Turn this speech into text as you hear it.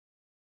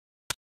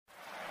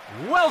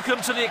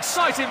Welcome to the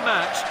exciting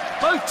match.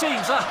 Both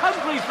teams are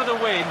hungry for the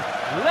win.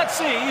 Let's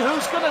see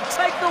who's going to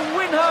take the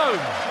win home.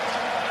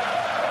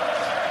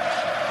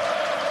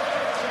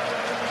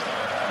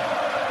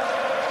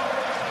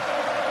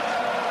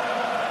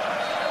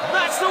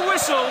 That's the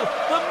whistle.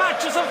 The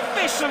match has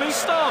officially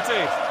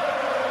started.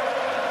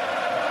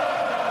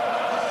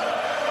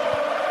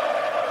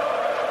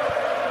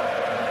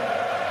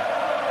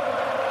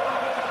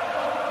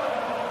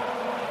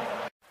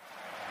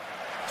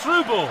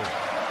 Through ball.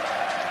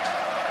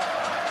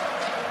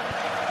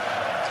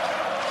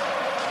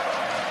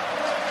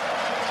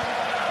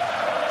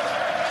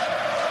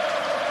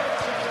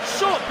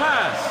 Short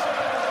pass.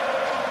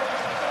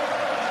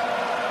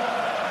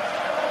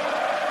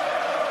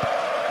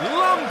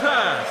 Long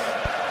pass.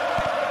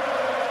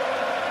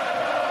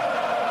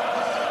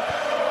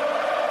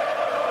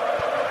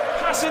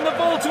 Passing the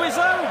ball to his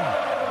own.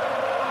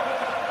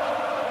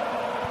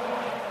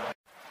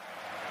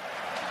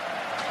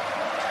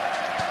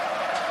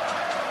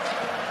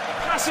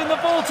 Passing the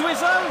ball to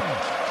his own.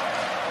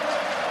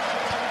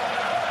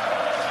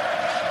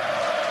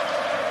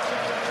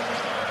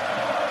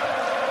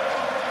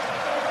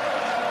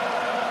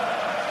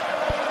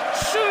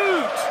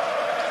 Shoot!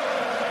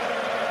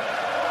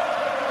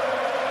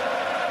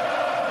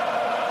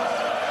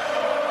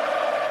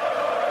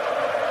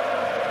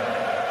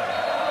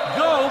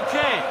 Goal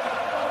kick.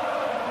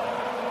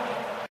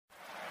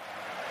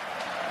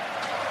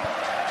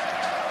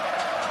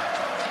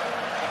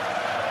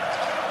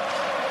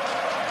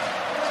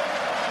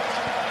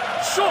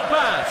 Short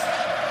pass.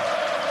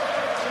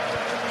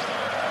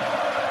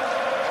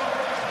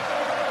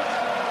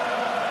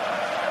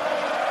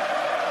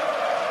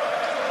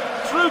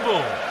 Through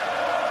ball.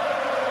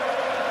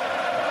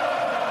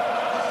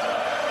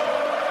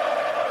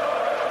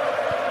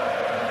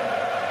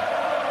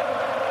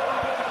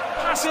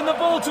 Passing the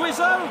ball to his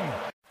own.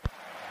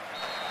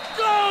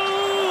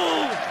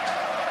 Goal!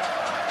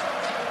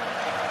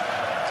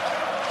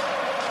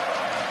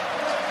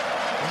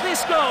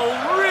 This goal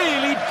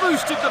really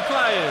boosted the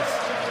players.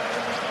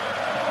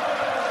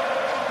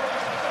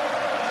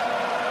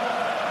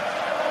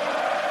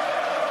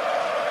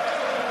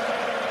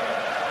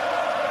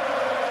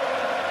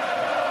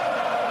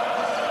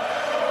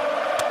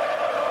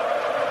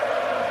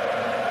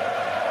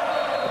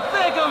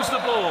 There goes the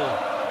ball.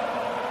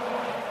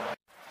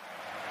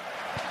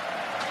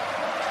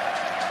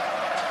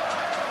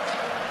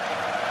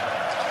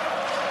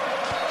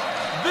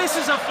 This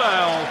is a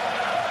foul.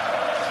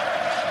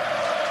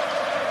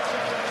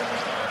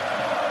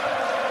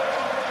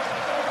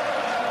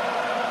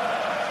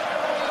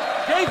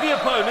 Gave the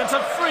opponent a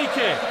free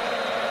kick.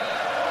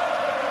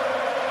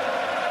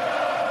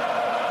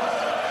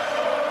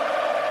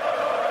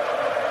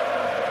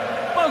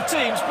 Both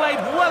teams played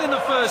well in the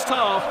first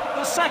half.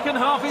 The second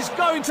half is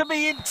going to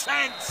be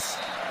intense.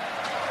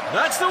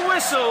 That's the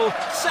whistle.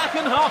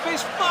 Second half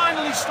is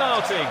finally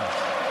starting.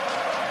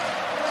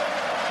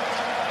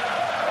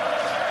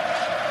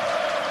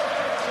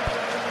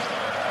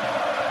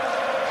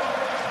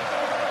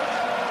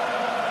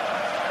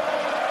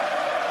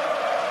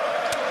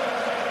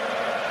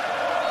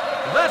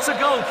 That's a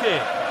goal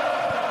kick.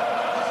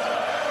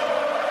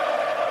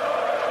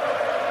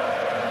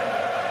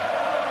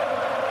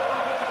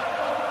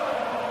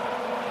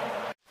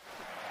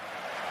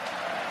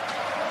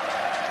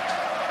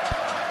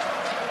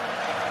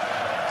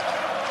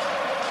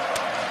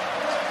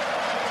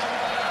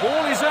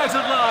 Ball is out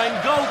of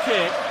line, goal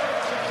kick.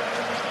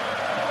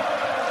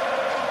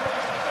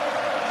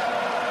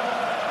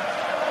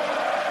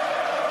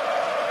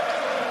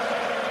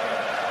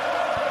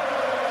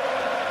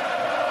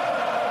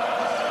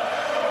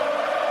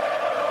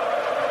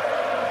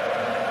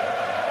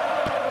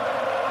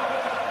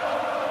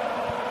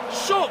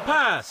 Short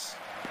pass.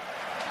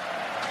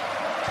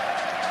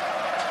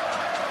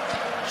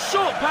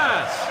 Short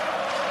pass.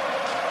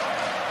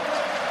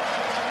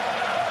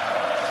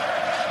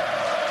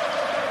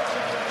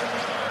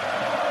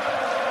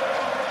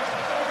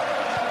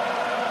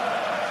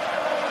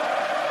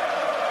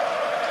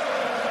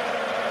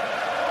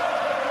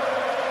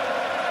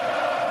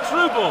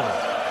 Through ball.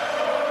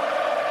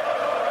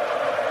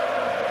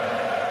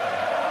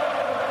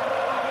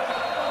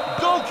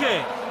 Goal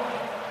kick.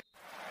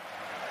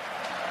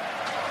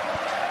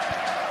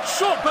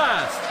 Short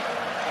pass.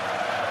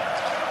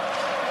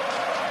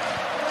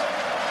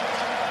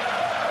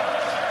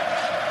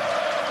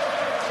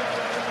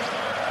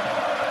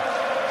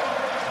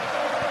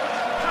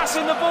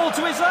 Passing the ball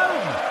to his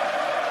own.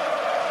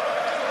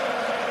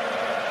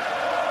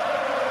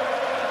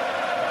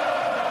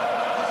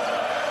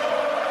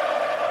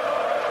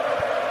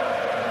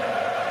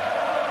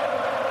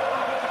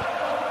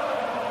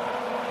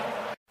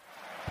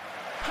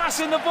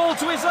 Passing the ball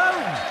to his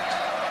own.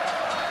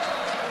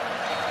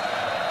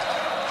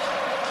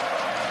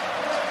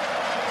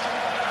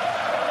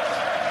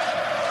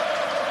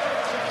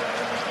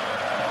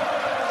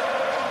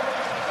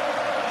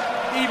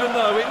 Even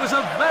though it was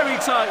a very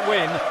tight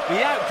win,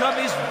 the outcome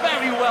is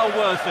very well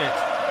worth it.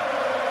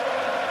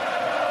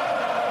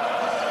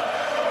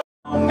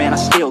 Oh man, man,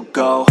 I still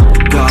go,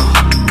 go,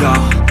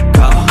 go.